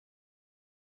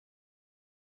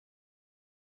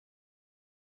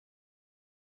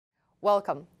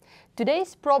Welcome.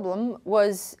 Today's problem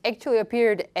was actually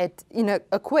appeared in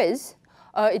a quiz.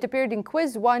 It appeared in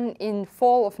quiz 1 in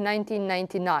fall of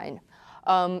 1999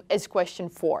 as question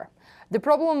 4. The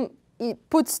problem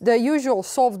puts the usual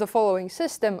solve the following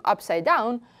system upside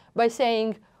down by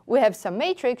saying we have some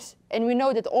matrix and we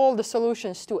know that all the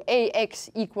solutions to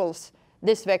AX equals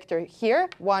this vector here,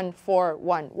 1, 4,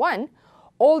 1, 1.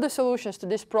 All the solutions to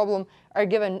this problem are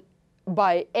given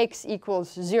by x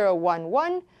equals 0, 1,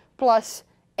 1 plus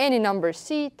any number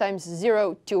c times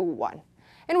 0, 2, 1.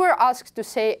 And we're asked to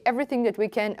say everything that we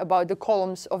can about the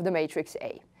columns of the matrix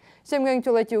A. So I'm going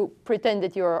to let you pretend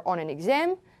that you're on an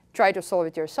exam, try to solve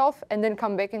it yourself, and then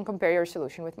come back and compare your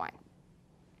solution with mine.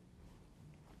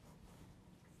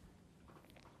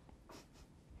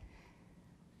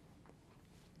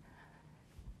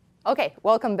 OK,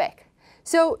 welcome back.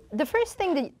 So the first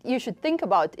thing that you should think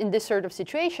about in this sort of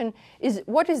situation is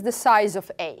what is the size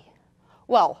of A?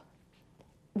 Well,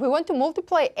 we want to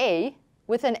multiply A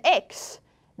with an x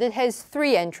that has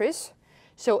 3 entries.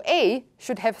 So A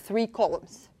should have 3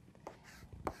 columns.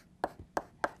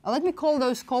 Let me call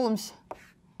those columns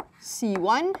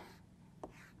C1,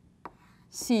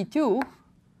 C2,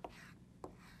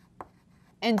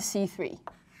 and C3.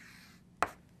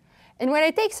 And when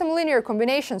I take some linear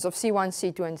combinations of C1,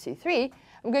 C2, and C3,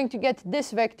 I'm going to get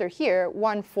this vector here,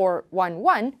 1, 4, 1,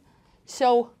 1.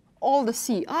 So all the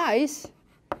Ci's,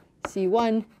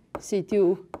 C1,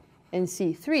 C2, and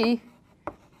C3,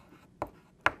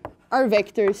 are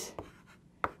vectors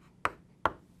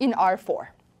in R4.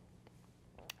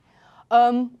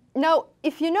 Now,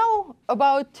 if you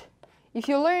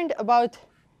learned about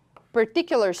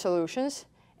particular solutions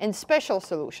and special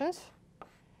solutions,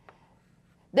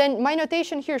 then my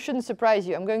notation here shouldn't surprise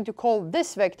you. I'm going to call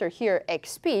this vector here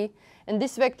xp, and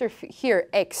this vector here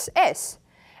xs.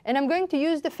 And I'm going to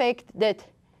use the fact that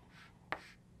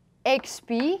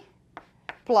xp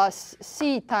plus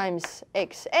c times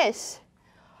xs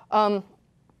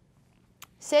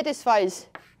satisfies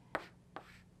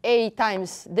A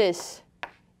times this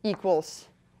equals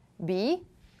b.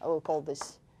 I will call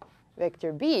this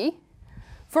vector b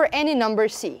for any number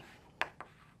c.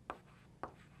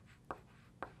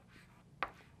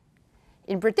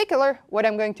 In particular, what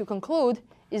I'm going to conclude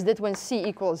is that when c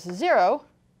equals 0,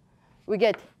 we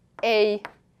get A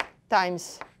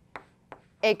times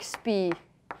xp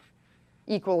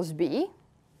equals b.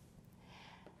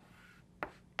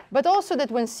 But also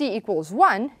that when c equals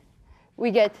 1,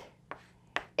 we get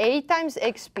A times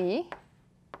xp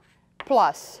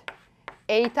plus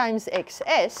A times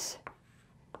xs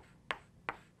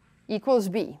equals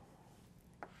b.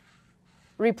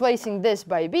 Replacing this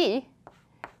by b,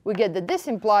 we get that this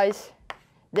implies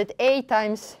that A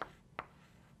times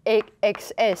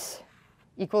xs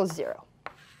equals 0.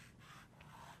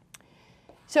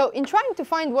 So in trying to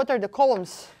find what are the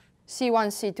columns C1,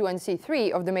 C2, and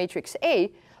C3 of the matrix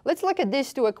A, let's look at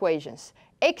these two equations.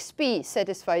 xp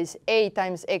satisfies A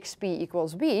times xp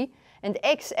equals b, and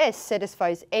xs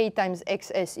satisfies A times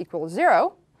xs equals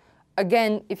 0.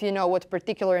 Again, if you know what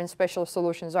particular and special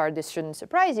solutions are, this shouldn't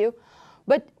surprise you.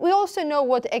 But we also know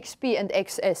what xp and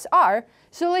xs are,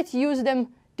 so let's use them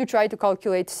to try to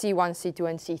calculate C1, C2,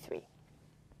 and C3.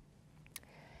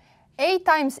 A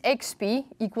times xp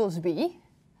equals b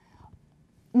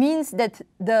means that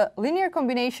the linear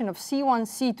combination of C1,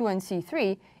 C2, and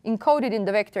C3 encoded in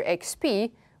the vector xp,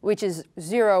 which is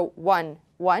 0, 1,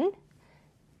 1,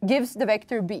 gives the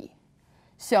vector b.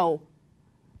 So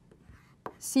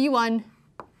C1,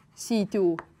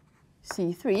 C2,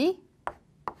 C3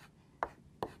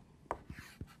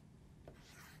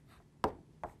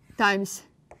 times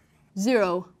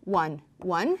 0, 1,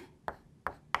 1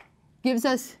 gives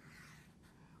us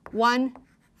 1,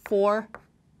 4,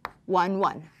 1,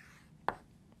 1.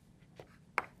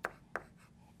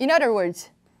 In other words,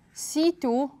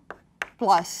 C2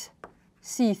 plus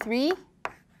C3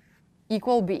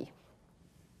 equal b.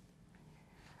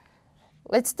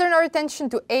 Let's turn our attention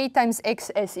to A times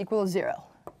xs equals 0.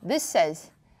 This says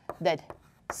that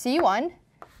C1,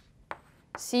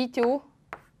 C2,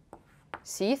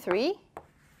 C3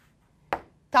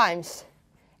 times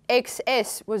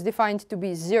xs was defined to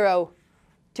be 0,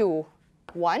 2,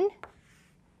 1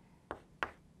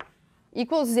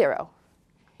 equals 0.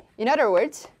 In other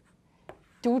words,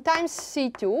 2 times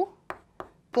C2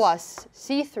 plus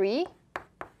C3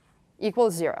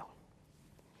 equals 0.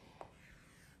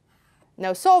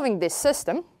 Now solving this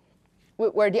system,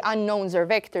 where the unknowns are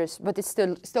vectors, but it's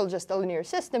still just a linear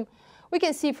system, we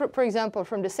can see, for example,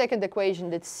 from the second equation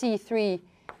that C3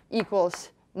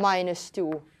 equals minus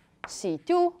 2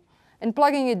 C2, and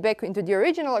plugging it back into the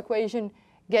original equation,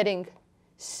 getting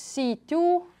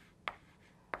C2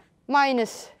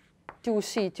 minus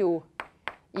 2c2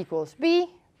 equals b,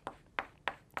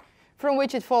 from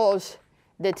which it follows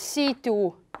that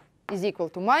c2 is equal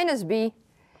to minus b,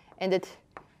 and that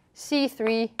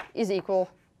c3 is equal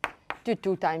to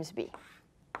 2 times b.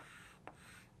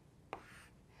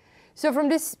 So from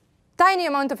this tiny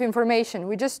amount of information,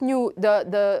 we just knew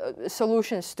the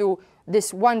solutions to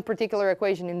this one particular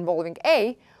equation involving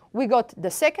A. We got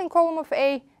the second column of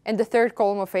A and the third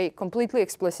column of A completely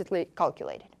explicitly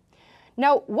calculated.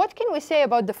 Now, what can we say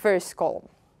about the first column?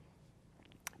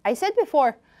 I said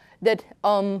before that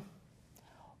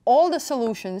all the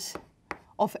solutions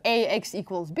of Ax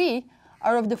equals b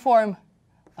are of the form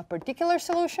a particular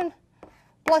solution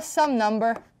plus some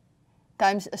number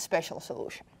times a special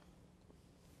solution.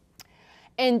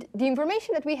 And the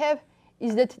information that we have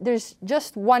is that there's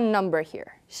just one number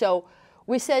here. So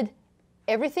we said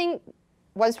everything,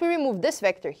 once we remove this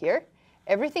vector here,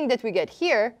 everything that we get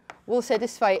here will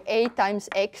satisfy A times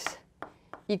x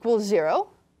equals 0.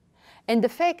 And the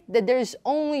fact that there's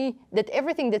only, that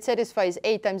everything that satisfies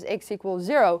A times x equals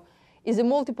 0 is a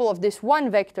multiple of this one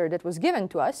vector that was given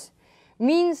to us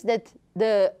means that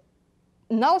the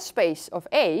null space of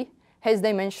A has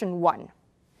dimension 1.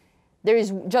 There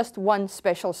is just one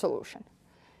special solution.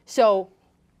 So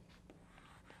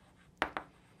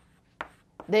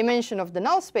dimension of the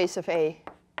null space of A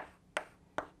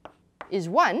is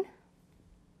 1.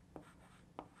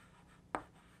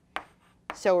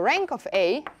 So rank of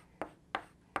A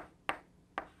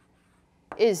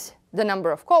is the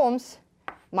number of columns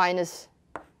minus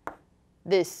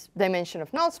this dimension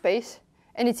of null space,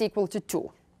 and it's equal to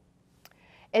 2.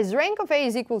 As rank of A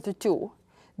is equal to 2,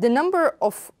 the number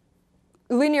of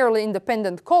linearly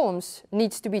independent columns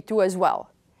needs to be 2 as well.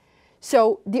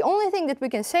 So the only thing that we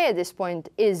can say at this point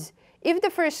is if the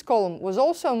first column was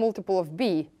also a multiple of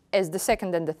b as the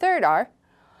second and the third are,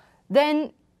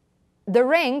 then the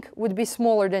rank would be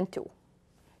smaller than 2.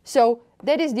 So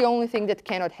that is the only thing that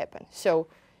cannot happen. So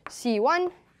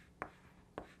C1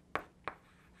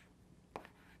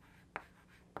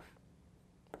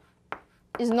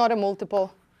 is not a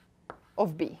multiple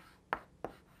of b.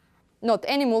 Not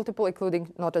any multiple,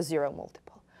 including not a 0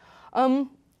 multiple.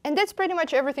 And that's pretty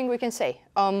much everything we can say.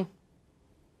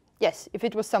 Yes, if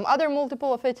it was some other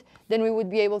multiple of it, then we would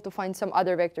be able to find some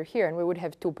other vector here, and we would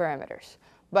have 2 parameters.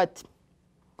 But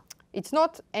it's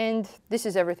not, and this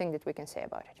is everything that we can say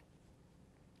about it.